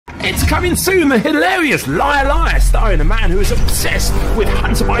It's coming soon, the hilarious Liar Liar, starring a man who is obsessed with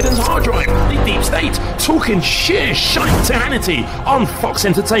Hunter Biden's hard drive, the deep state, talking sheer shite to Hannity on Fox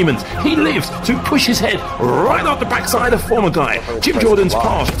Entertainment. He lives to push his head right up the backside of former guy. Jim Jordan's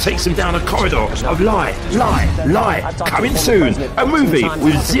past takes him down a corridor of lie. Coming soon, a movie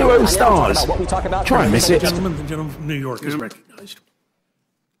with 0 stars. Try and miss it. The gentleman from New York is recognized.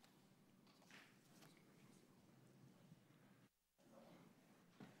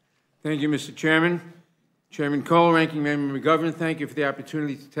 Thank you, Mr. Chairman. Chairman Cole, Ranking Member McGovern, thank you for the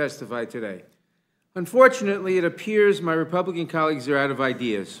opportunity to testify today. Unfortunately, it appears my Republican colleagues are out of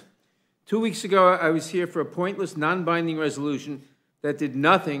ideas. 2 weeks ago, I was here for a pointless, non-binding resolution that did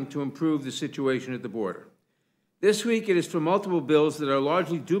nothing to improve the situation at the border. This week, it is for multiple bills that are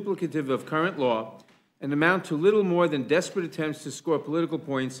largely duplicative of current law and amount to little more than desperate attempts to score political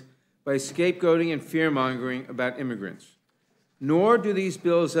points by scapegoating and fear-mongering about immigrants. Nor do these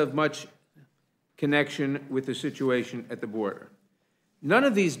bills have much connection with the situation at the border. None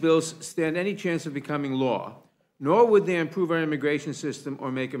of these bills stand any chance of becoming law, nor would they improve our immigration system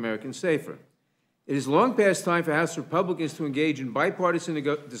or make Americans safer. It is long past time for House Republicans to engage in bipartisan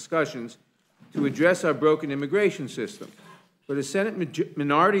discussions to address our broken immigration system. But as Senate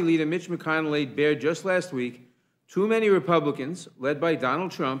Minority Leader Mitch McConnell laid bare just last week, too many Republicans, led by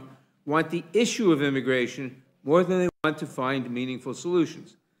Donald Trump, want the issue of immigration more than they want to find meaningful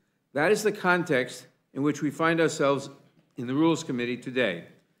solutions. That is the context in which we find ourselves in the Rules Committee today.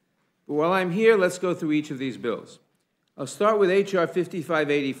 But while I'm here, let's go through each of these bills. I'll start with H.R.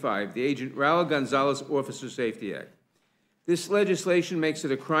 5585, the Agent Raul Gonzalez Officer Safety Act. This legislation makes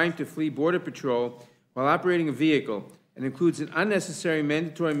it a crime to flee Border Patrol while operating a vehicle and includes an unnecessary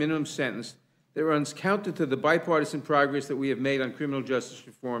mandatory minimum sentence that runs counter to the bipartisan progress that we have made on criminal justice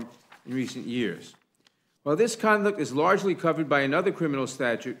reform in recent years. While this conduct is largely covered by another criminal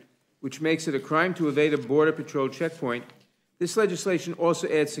statute, which makes it a crime to evade a Border Patrol checkpoint, this legislation also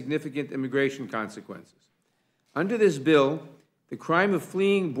adds significant immigration consequences. Under this bill, the crime of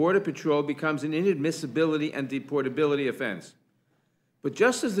fleeing Border Patrol becomes an inadmissibility and deportability offense. But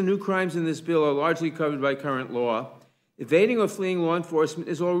just as the new crimes in this bill are largely covered by current law, evading or fleeing law enforcement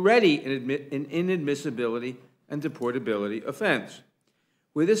is already an inadmissibility and deportability offense.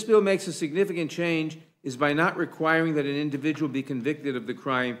 Where this bill makes a significant change is by not requiring that an individual be convicted of the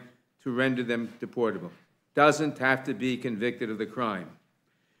crime to render them deportable. Doesn't have to be convicted of the crime.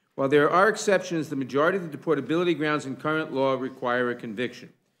 While there are exceptions, the majority of the deportability grounds in current law require a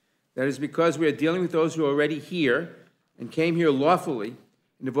conviction. That is because we are dealing with those who are already here and came here lawfully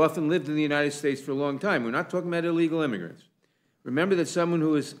and have often lived in the United States for a long time. We're not talking about illegal immigrants. Remember that someone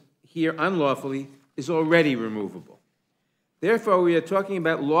who is here unlawfully is already removable. Therefore, we are talking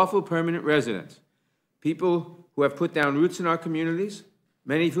about lawful permanent residents, people who have put down roots in our communities,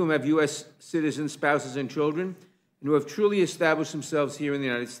 many of whom have U.S. citizens, spouses, and children, and who have truly established themselves here in the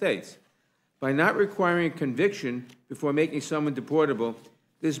United States. By not requiring a conviction before making someone deportable,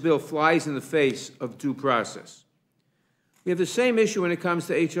 this bill flies in the face of due process. We have the same issue when it comes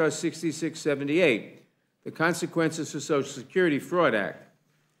to H.R. 6678, the Consequences for Social Security Fraud Act.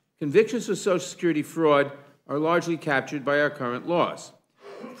 Convictions for Social Security fraud are largely captured by our current laws.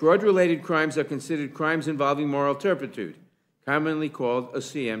 Fraud-related crimes are considered crimes involving moral turpitude, commonly called a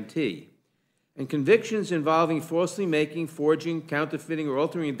CMT. And convictions involving falsely making, forging, counterfeiting, or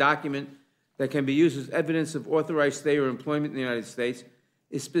altering a document that can be used as evidence of authorized stay or employment in the United States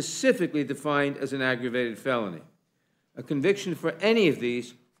is specifically defined as an aggravated felony. A conviction for any of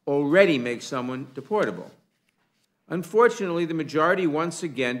these already makes someone deportable. Unfortunately, the majority once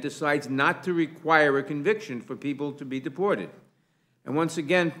again decides not to require a conviction for people to be deported, and once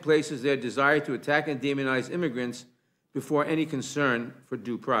again places their desire to attack and demonize immigrants before any concern for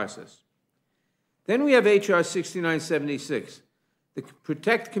due process. Then we have H.R. 6976, the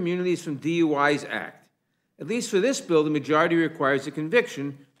Protect Communities from DUIs Act. At least for this bill, the majority requires a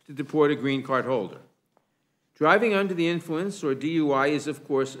conviction to deport a green card holder. Driving under the influence, or DUI, is, of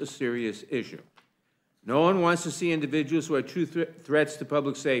course, a serious issue. No one wants to see individuals who are true threats to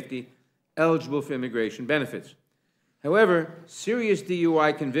public safety eligible for immigration benefits. However, serious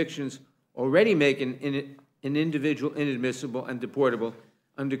DUI convictions already make an individual inadmissible and deportable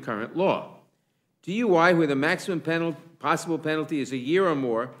under current law. DUI, where the maximum possible penalty is a year or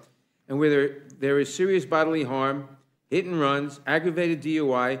more, and where there is serious bodily harm, hit and runs, aggravated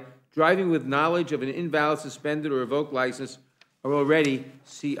DUI, driving with knowledge of an invalid, suspended, or revoked license, are already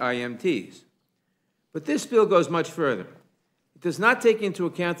CIMTs. But this bill goes much further. It does not take into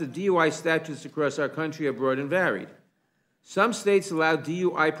account the DUI statutes across our country are broad and varied. Some states allow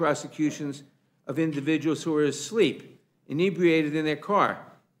DUI prosecutions of individuals who are asleep, inebriated in their car,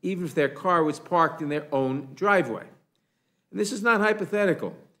 even if their car was parked in their own driveway. And this is not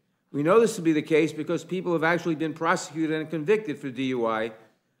hypothetical. We know this to be the case because people have actually been prosecuted and convicted for DUI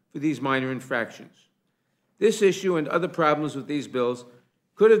for these minor infractions. This issue and other problems with these bills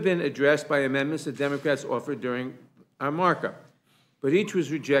could have been addressed by amendments that Democrats offered during our markup, but each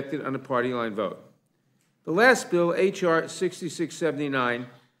was rejected on a party line vote. The last bill, H.R. 6679,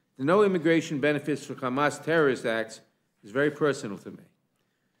 the No Immigration Benefits for Hamas Terrorist Acts, is very personal to me.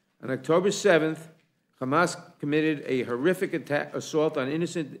 On October 7th, Hamas committed a horrific assault on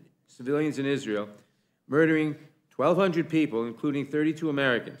innocent civilians in Israel, murdering 1,200 people, including 32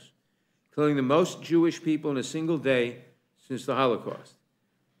 Americans, killing the most Jewish people in a single day since the Holocaust.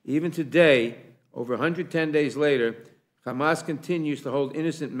 Even today, over 110 days later, Hamas continues to hold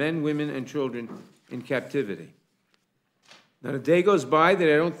innocent men, women, and children in captivity. Not a day goes by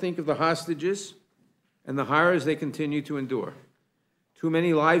that I don't think of the hostages and the horrors they continue to endure. Too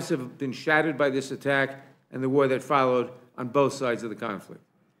many lives have been shattered by this attack and the war that followed on both sides of the conflict.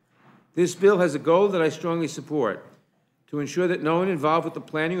 This bill has a goal that I strongly support: to ensure that no one involved with the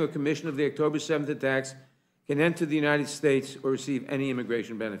planning or commission of the October 7th attacks can enter the United States or receive any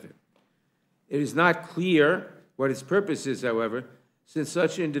immigration benefit. It is not clear what its purpose is, however, since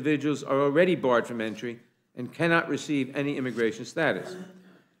such individuals are already barred from entry and cannot receive any immigration status.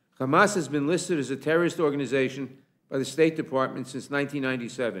 Hamas has been listed as a terrorist organization by the State Department since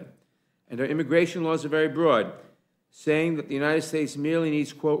 1997, and our immigration laws are very broad, saying that the United States merely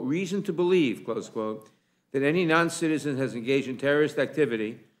needs, quote, reason to believe, close quote, that any non-citizen has engaged in terrorist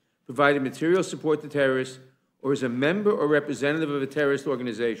activity, provided material support to terrorists, or is a member or representative of a terrorist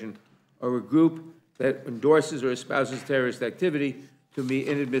organization or a group that endorses or espouses terrorist activity to be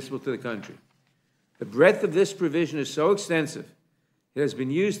inadmissible to the country. The breadth of this provision is so extensive, it has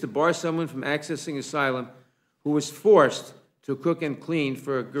been used to bar someone from accessing asylum who was forced to cook and clean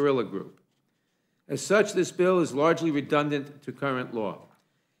for a guerrilla group. As such, this bill is largely redundant to current law.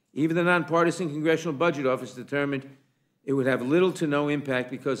 Even the nonpartisan Congressional Budget Office determined it would have little to no impact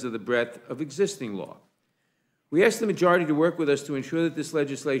because of the breadth of existing law. We asked the majority to work with us to ensure that this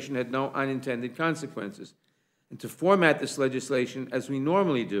legislation had no unintended consequences, and to format this legislation, as we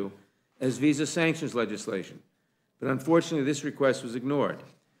normally do, as visa sanctions legislation. But unfortunately, this request was ignored.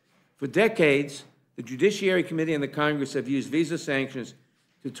 For decades, the Judiciary Committee and the Congress have used visa sanctions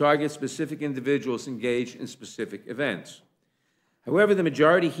to target specific individuals engaged in specific events. However, the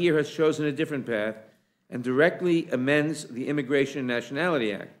majority here has chosen a different path and directly amends the Immigration and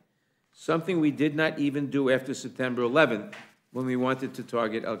Nationality Act, something we did not even do after September 11th when we wanted to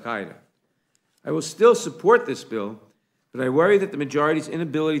target al-Qaeda. I will still support this bill, but I worry that the majority's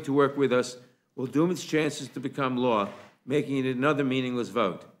inability to work with us will doom its chances to become law, making it another meaningless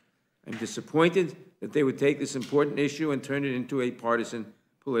vote. I'm disappointed that they would take this important issue and turn it into a partisan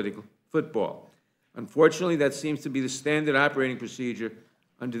political football. Unfortunately, that seems to be the standard operating procedure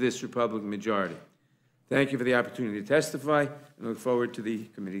under this Republican majority. Thank you for the opportunity to testify, and look forward to the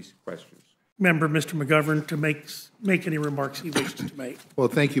committee's questions. Member Mr. McGovern to make any remarks he wishes to make. Well,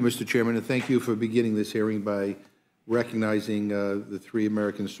 thank you, Mr. Chairman, and thank you for beginning this hearing by recognizing the 3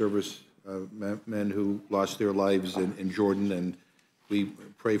 American service men who lost their lives in Jordan, and we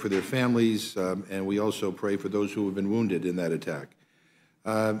pray for their families, and we also pray for those who have been wounded in that attack.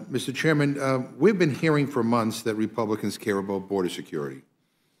 Mr. Chairman, we've been hearing for months that Republicans care about border security.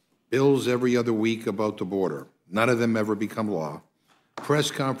 Bills every other week about the border. None of them ever become law.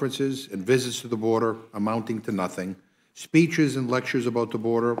 Press conferences and visits to the border amounting to nothing. Speeches and lectures about the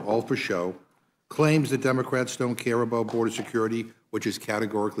border, all for show. Claims that Democrats don't care about border security, which is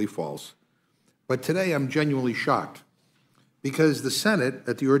categorically false. But today I'm genuinely shocked because the Senate,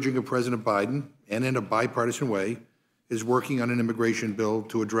 at the urging of President Biden and in a bipartisan way, is working on an immigration bill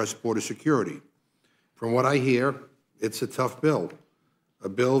to address border security. From what I hear, it's a tough bill, a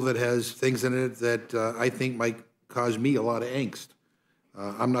bill that has things in it that I think might cause me a lot of angst.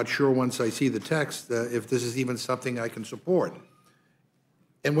 I'm not sure once I see the text if this is even something I can support.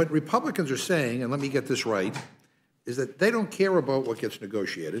 And what Republicans are saying, and let me get this right, is that they don't care about what gets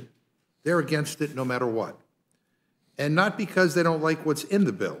negotiated. They're against it no matter what. And not because they don't like what's in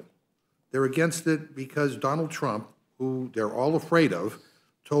the bill. They're against it because Donald Trump, who they're all afraid of,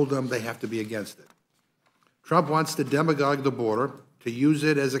 told them they have to be against it. Trump wants to demagogue the border, to use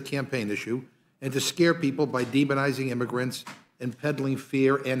it as a campaign issue, and to scare people by demonizing immigrants and peddling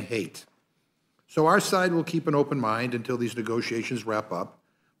fear and hate. So our side will keep an open mind until these negotiations wrap up,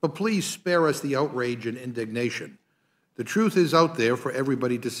 but please spare us the outrage and indignation. The truth is out there for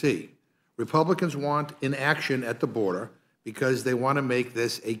everybody to see. Republicans want inaction at the border because they want to make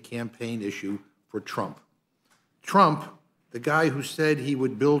this a campaign issue for Trump. Trump the guy who said he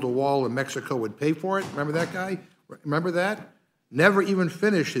would build a wall and Mexico would pay for it. Remember that guy? Remember that? Never even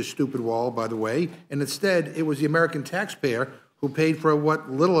finished his stupid wall, by the way, and instead it was the American taxpayer who paid for what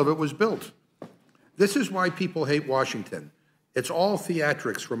little of it was built. This is why people hate Washington. It's all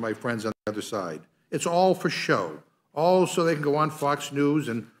theatrics from my friends on the other side. It's all for show, all so they can go on Fox News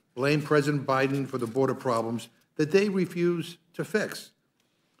and blame President Biden for the border problems that they refuse to fix.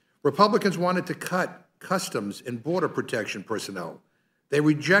 Republicans wanted to cut customs and border protection personnel. They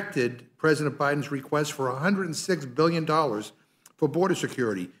rejected President Biden's request for $106 billion for border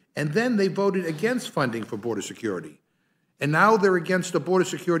security, and then they voted against funding for border security. And now they're against a border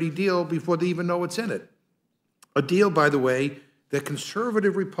security deal before they even know what's in it. A deal, by the way, that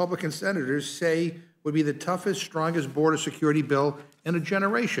conservative Republican senators say would be the toughest, strongest border security bill in a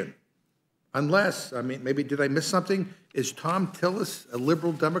generation. Unless, I mean, maybe did I miss something? Is Tom Tillis a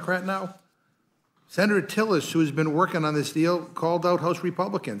liberal Democrat now? Senator Tillis, who has been working on this deal, called out House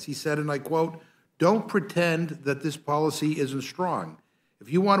Republicans. He said, and I quote, "Don't pretend that this policy isn't strong.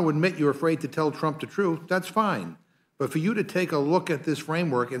 If you want to admit you're afraid to tell Trump the truth, that's fine. But for you to take a look at this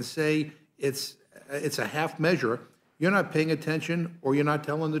framework and say it's a half measure, you're not paying attention or you're not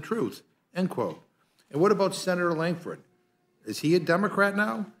telling the truth," end quote. And what about Senator Langford? Is he a Democrat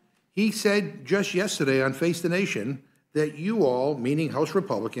now? He said just yesterday on Face the Nation that you all, meaning House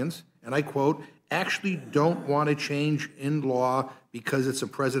Republicans, and I quote, "actually don't want to change in law because it's a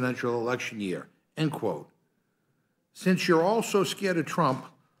presidential election year," end quote. Since you're all so scared of Trump,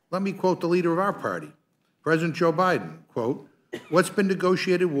 let me quote the leader of our party, President Joe Biden, quote, "What's been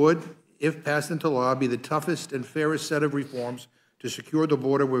negotiated would, if passed into law, be the toughest and fairest set of reforms to secure the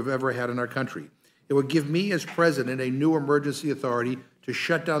border we've ever had in our country. It would give me, as president, a new emergency authority to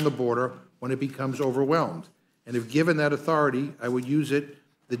shut down the border when it becomes overwhelmed. And if given that authority, I would use it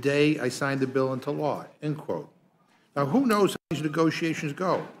the day I signed the bill into law," end quote. Now, who knows how these negotiations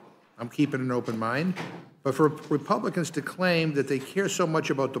go? I'm keeping an open mind. But for Republicans to claim that they care so much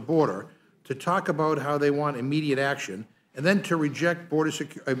about the border, to talk about how they want immediate action, and then to reject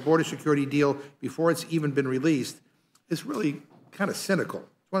a border security deal before it's even been released is really kind of cynical.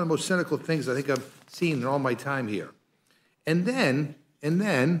 It's one of the most cynical things I think I've seen in all my time here. And then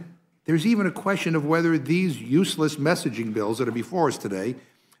there's even a question of whether these useless messaging bills that are before us today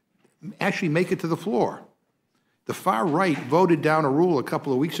actually make it to the floor. The far right voted down a rule a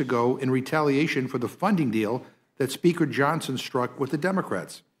couple of weeks ago in retaliation for the funding deal that Speaker Johnson struck with the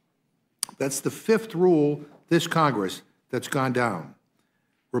Democrats. That's the fifth rule this Congress that's gone down.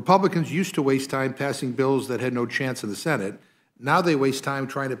 Republicans used to waste time passing bills that had no chance in the Senate. Now they waste time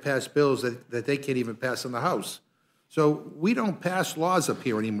trying to pass bills that they can't even pass in the House. So we don't pass laws up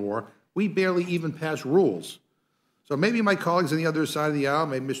here anymore. We barely even pass rules. So maybe my colleagues on the other side of the aisle,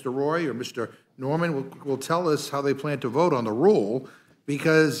 maybe Mr. Roy or Mr. Norman, will tell us how they plan to vote on the rule,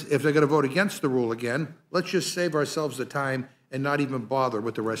 because if they're going to vote against the rule again, let's just save ourselves the time and not even bother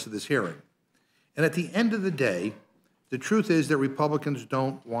with the rest of this hearing. And at the end of the day, the truth is that Republicans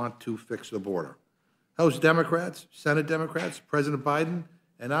don't want to fix the border. House Democrats, Senate Democrats, President Biden,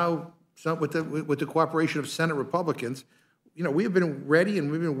 and now with the cooperation of Senate Republicans, you know, we have been ready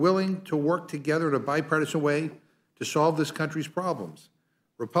and we've been willing to work together in a bipartisan way to solve this country's problems.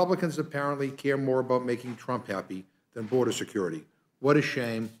 Republicans apparently care more about making Trump happy than border security. What a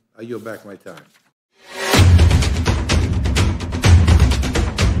shame. I yield back my time.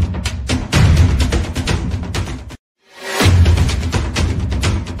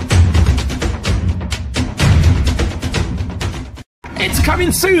 It's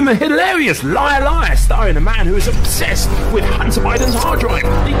coming soon, the hilarious Liar Liar, starring a man who is obsessed with Hunter Biden's hard drive,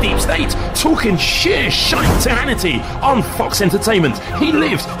 the deep state, talking sheer shite to Hannity on Fox Entertainment. He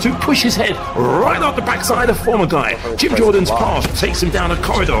lives to push his head right up the backside of former guy. Jim Jordan's past takes him down a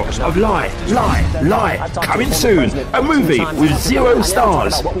corridor of lie, lie, lie. Coming soon, a movie with 0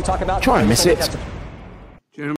 stars. Try and miss it.